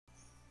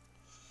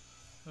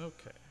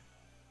Okay.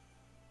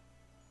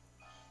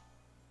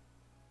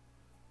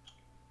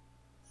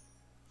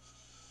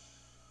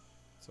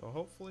 So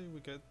hopefully we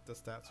get the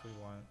stats we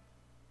want.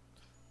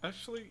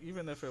 Actually,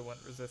 even if it went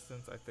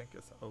resistance, I think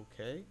it's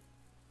okay.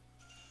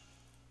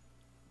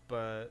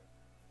 But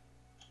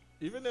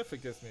even if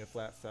it gives me a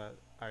flat stat,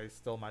 I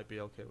still might be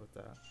okay with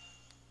that.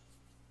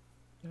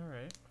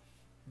 Alright.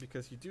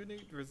 Because you do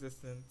need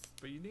resistance,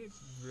 but you need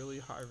really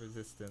high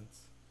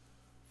resistance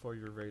for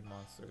your raid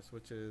monsters,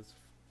 which is,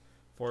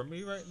 for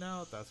me right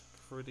now, that's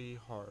pretty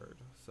hard.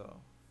 So,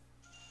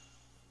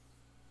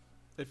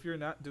 if you're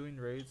not doing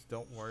raids,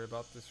 don't worry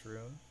about this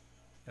rune.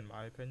 In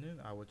my opinion,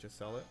 I would just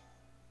sell it.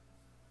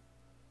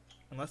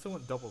 Unless it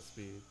went double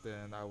speed,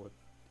 then I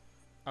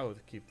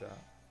would keep that.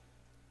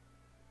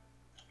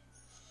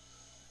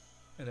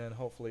 And then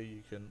hopefully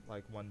you can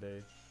like one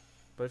day.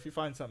 But if you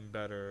find something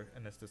better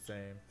and it's the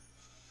same,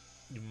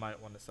 you might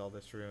want to sell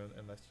this rune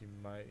unless you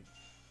might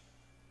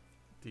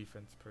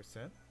defense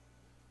percent.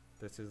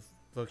 This is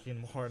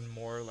looking more and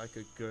more like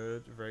a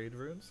good raid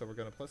rune, so we're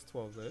gonna plus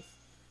 12 this.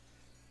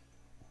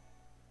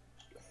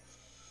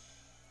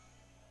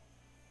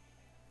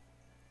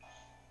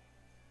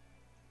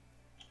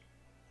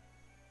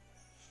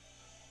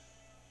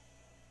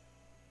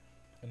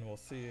 And we'll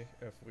see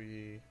if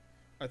we,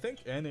 I think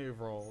any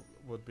roll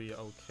would be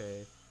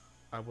okay.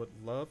 I would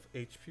love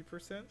HP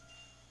percent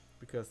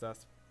because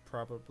that's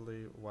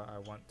probably what I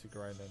want to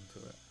grind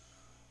into it.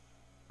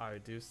 I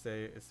do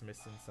say it's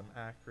missing some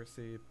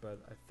accuracy, but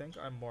I think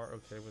I'm more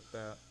okay with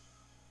that.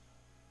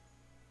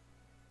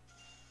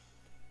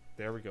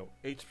 There we go.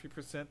 HP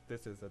percent.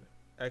 This is an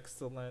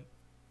excellent,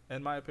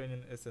 in my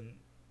opinion, it's an,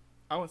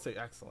 I wouldn't say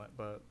excellent,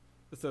 but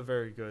it's a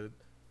very good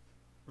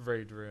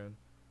raid rune.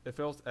 It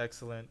feels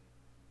excellent.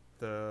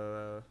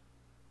 The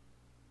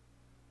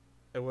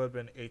It would have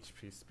been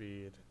HP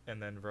speed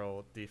and then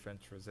roll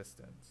defense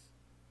resistance,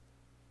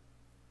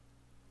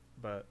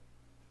 but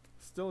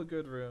still a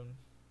good rune.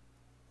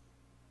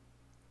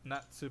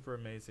 Not super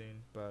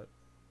amazing, but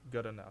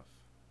good enough.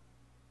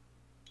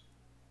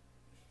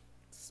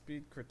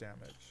 Speed crit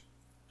damage.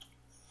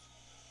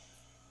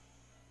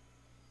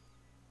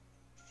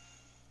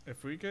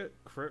 If we get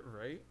crit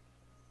rate,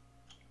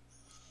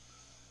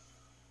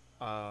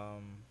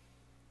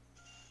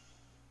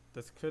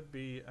 this could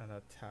be an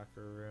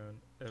attacker rune.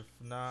 If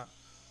not,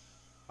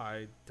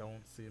 I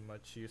don't see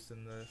much use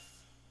in this.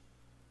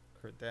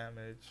 Crit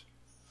damage.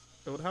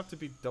 It would have to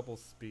be double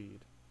speed.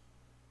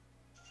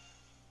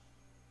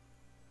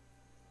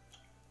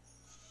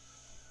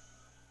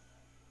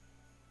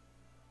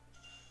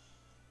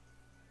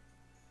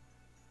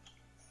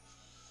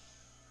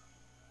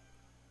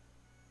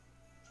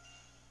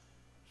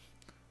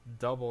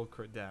 Double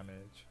crit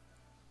damage.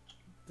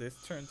 This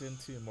turns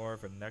into more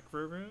of a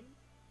necro rune,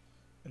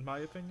 in my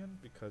opinion,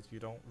 because you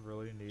don't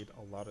really need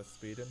a lot of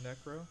speed in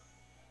necro.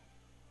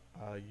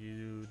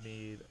 You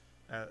need,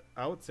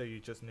 I would say you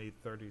just need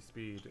 30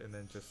 speed and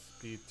then just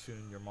speed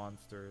tune your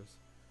monsters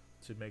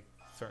to make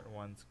certain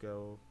ones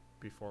go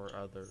before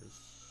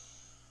others.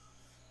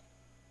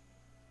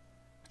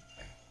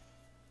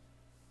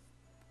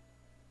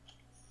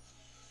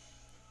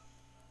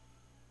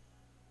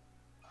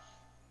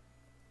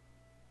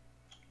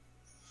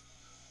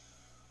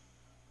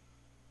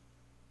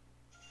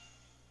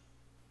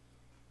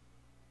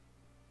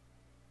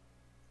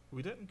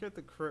 We didn't get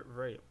the crit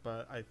rate,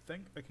 but I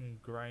think I can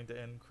grind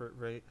in crit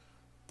rate.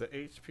 The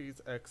HP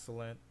is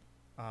excellent.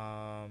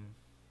 The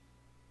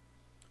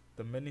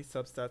mini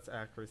substats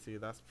accuracy,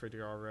 that's pretty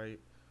alright.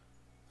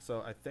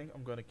 So I think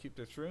I'm going to keep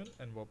this rune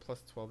and we'll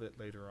plus 12 it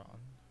later on.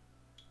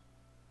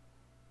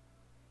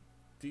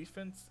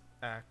 Defense,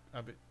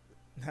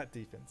 not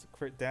defense,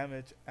 crit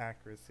damage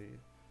accuracy.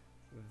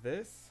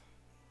 This,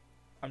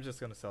 I'm just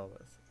going to sell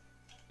this.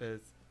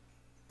 Is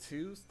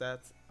two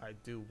stats I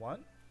do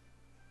want,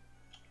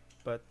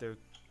 but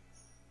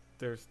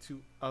there's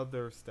two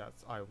other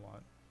stats I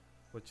want,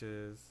 which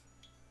is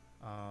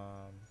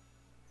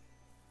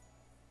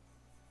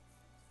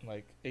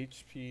like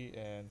HP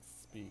and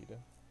speed,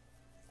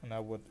 and I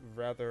would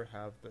rather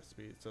have the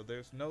speed. So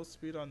there's no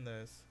speed on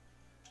this.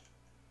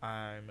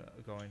 I'm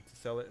going to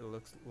sell it. It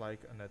looks like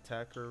an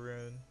attacker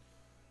rune,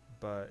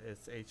 but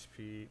it's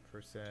HP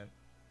percent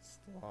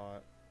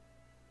slot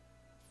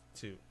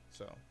 2,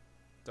 so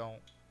don't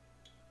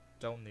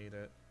need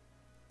it.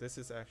 This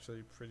is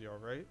actually pretty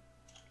alright.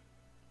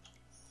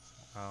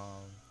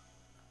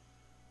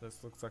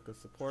 This looks like a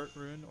support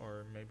rune,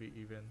 or maybe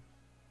even,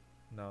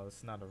 no,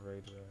 it's not a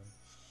raid rune.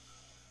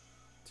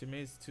 To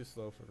me, it's too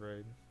slow for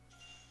raid.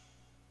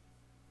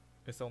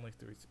 It's only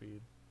 3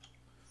 speed,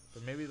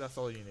 but maybe that's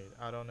all you need.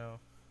 I don't know,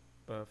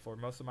 but for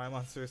most of my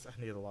monsters,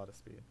 I need a lot of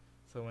speed.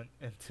 So when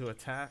into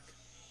attack,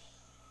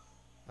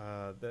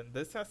 then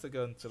this has to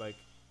go into like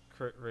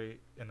crit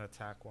rate and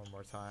attack one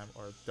more time,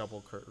 or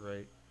double crit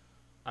rate.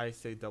 I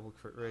say double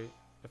crit rate.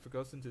 If it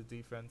goes into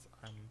defense,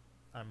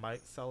 I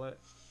might sell it.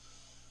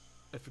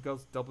 If it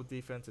goes double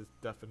defense, it's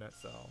definite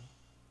sell.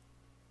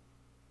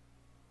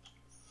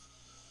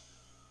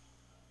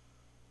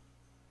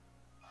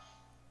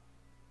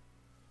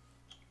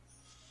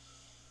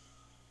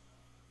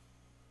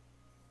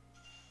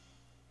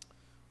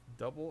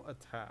 double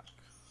attack.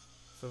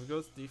 So if it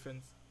goes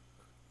defense,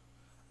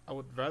 I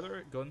would rather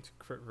it go into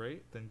crit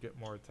rate than get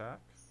more attack.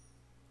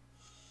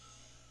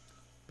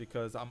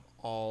 Because I'm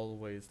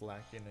always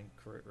lacking in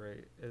crit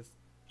rate. It's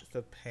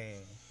a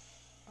pain.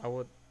 I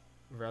would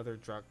rather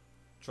drop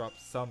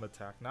some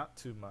attack, not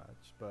too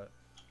much, but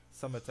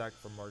some attack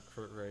for more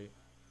crit rate.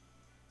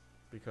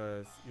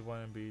 Because you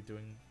want to be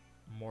doing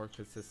more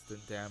consistent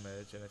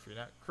damage, and if you're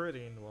not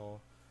critting,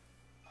 well,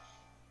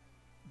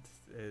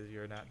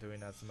 you're not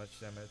doing as much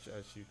damage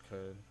as you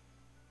could.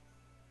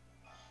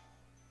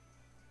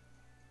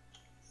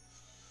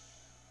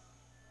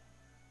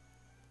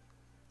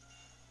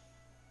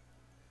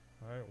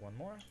 Alright, one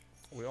more.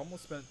 We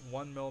almost spent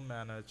 1 mil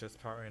mana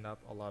just powering up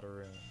a lot of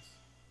runes.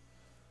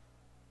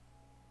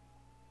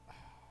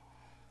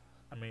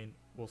 I mean,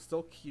 we'll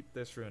still keep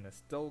this rune. It's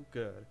still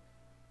good.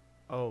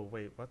 Oh,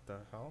 wait, what the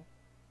hell?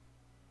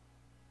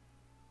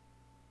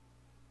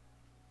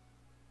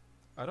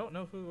 I don't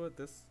know who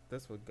this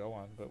would go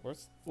on, but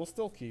we'll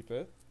still keep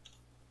it.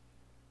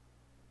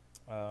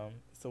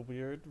 It's a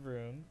weird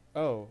rune.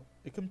 Oh,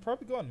 it can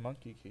probably go on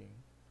Monkey King.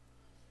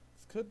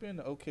 This could be an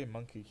okay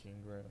Monkey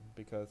King rune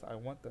because I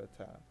want the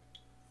attack.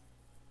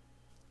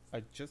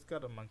 I just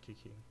got a Monkey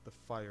King, the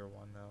fire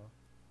one though.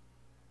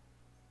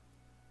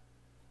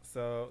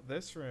 So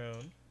this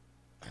rune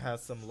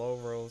has some low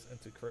rolls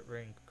into crit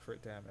rate and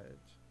crit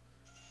damage.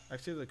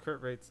 Actually, the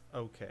crit rate's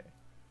okay.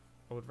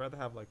 I would rather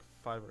have like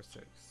 5 or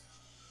 6.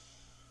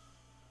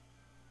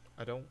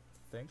 I don't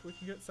think we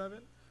can get 7.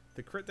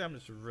 The crit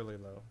damage is really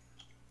low.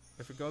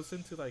 If it goes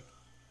into like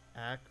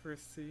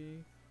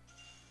accuracy,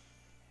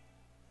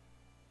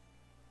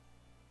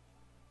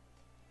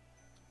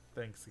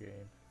 thanks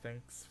game.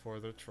 Thanks for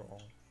the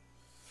troll.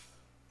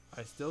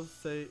 I still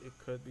say it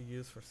could be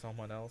used for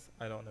someone else.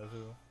 I don't know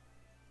who.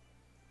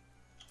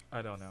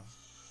 I don't know.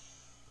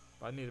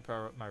 But I need to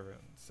power up my rune,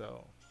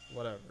 so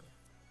whatever.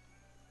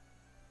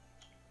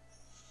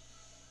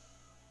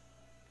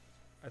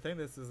 I think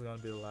this is going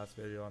to be the last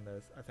video on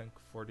this. I think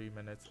 40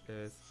 minutes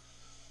is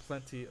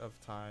plenty of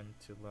time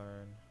to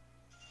learn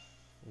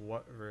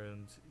what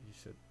runes you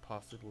should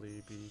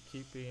possibly be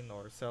keeping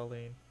or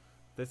selling.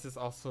 This is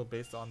also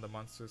based on the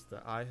monsters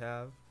that I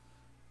have.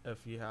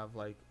 If you have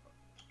like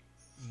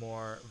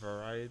more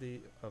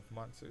variety of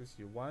monsters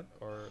you want,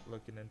 or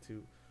looking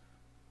into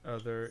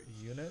other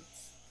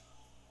units,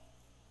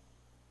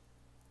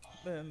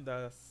 then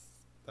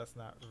that's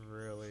not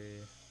really.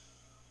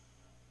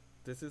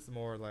 This is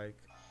more like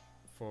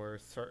for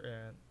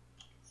certain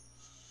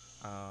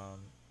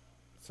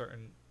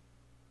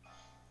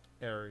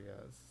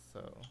areas,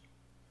 so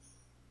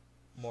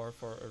more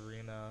for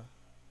arena,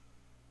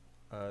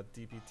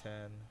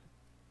 DB10,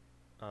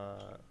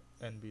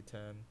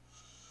 NB10,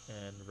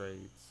 and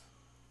raids.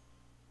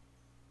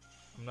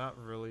 I'm not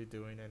really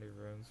doing any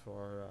runes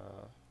for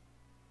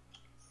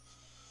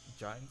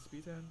Giants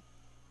B10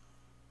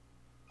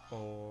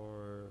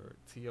 or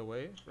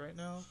TOA right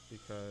now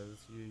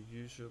because you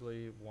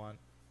usually want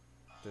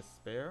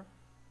Despair,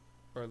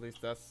 or at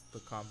least that's the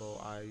combo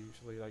I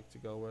usually like to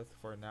go with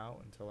for now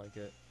until I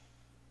get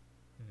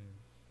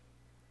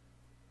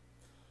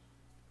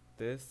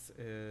This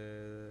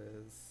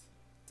is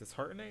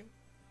disheartening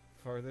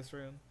for this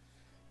rune.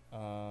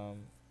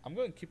 I'm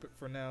going to keep it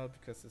for now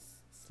because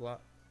it's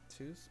slot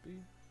 2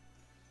 speed.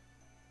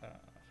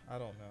 I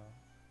don't know.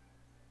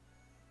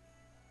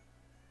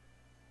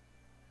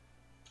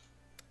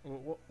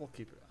 We'll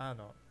keep it. I don't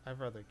know. I'd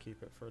rather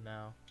keep it for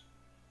now.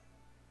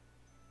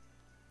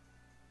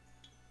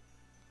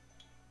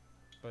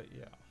 But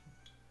yeah.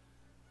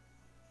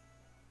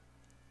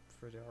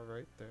 Pretty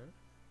alright there.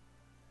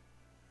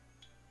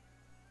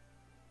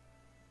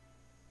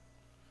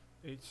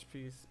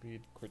 HP,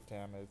 speed, crit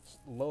damage.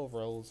 Low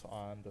rolls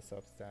on the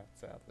substat,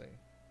 sadly.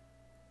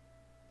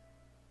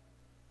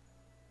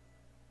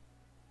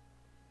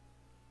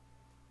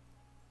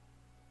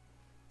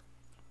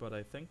 But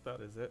I think that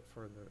is it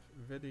for the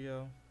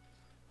video.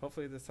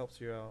 Hopefully this helps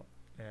you out.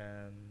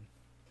 And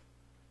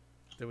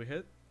did we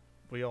hit?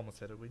 We almost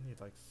hit it. We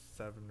need like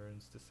 7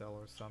 runes to sell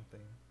or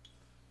something.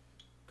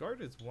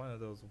 Guard is one of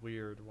those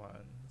weird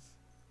ones.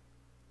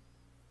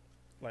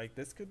 Like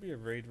this could be a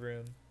raid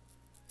rune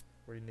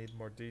where you need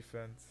more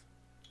defense.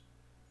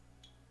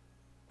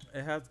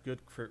 It has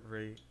good crit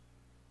rate.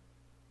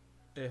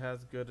 It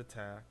has good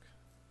attack.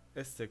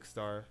 It's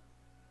 6-star.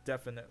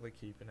 Definitely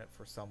keeping it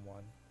for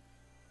someone.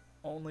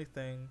 Only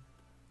thing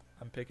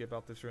I'm picky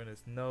about this rune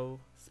is no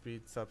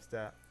speed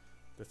substat.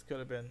 This could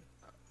have been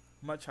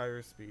much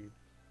higher speed,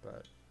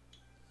 but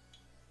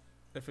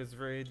if it's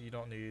raid, you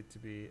don't need to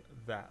be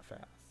that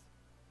fast.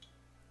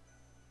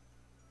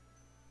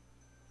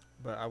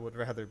 But I would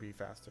rather be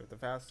faster. The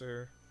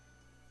faster,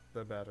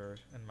 the better,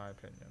 in my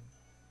opinion.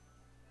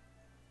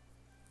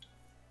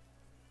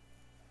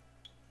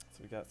 So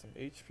we got some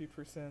HP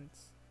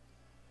percents.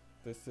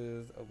 This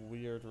is a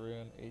weird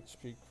rune.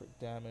 HP, crit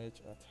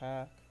damage,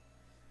 attack.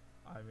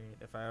 I mean,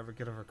 if I ever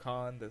get a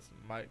Rakan, this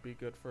might be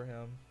good for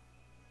him.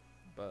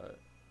 But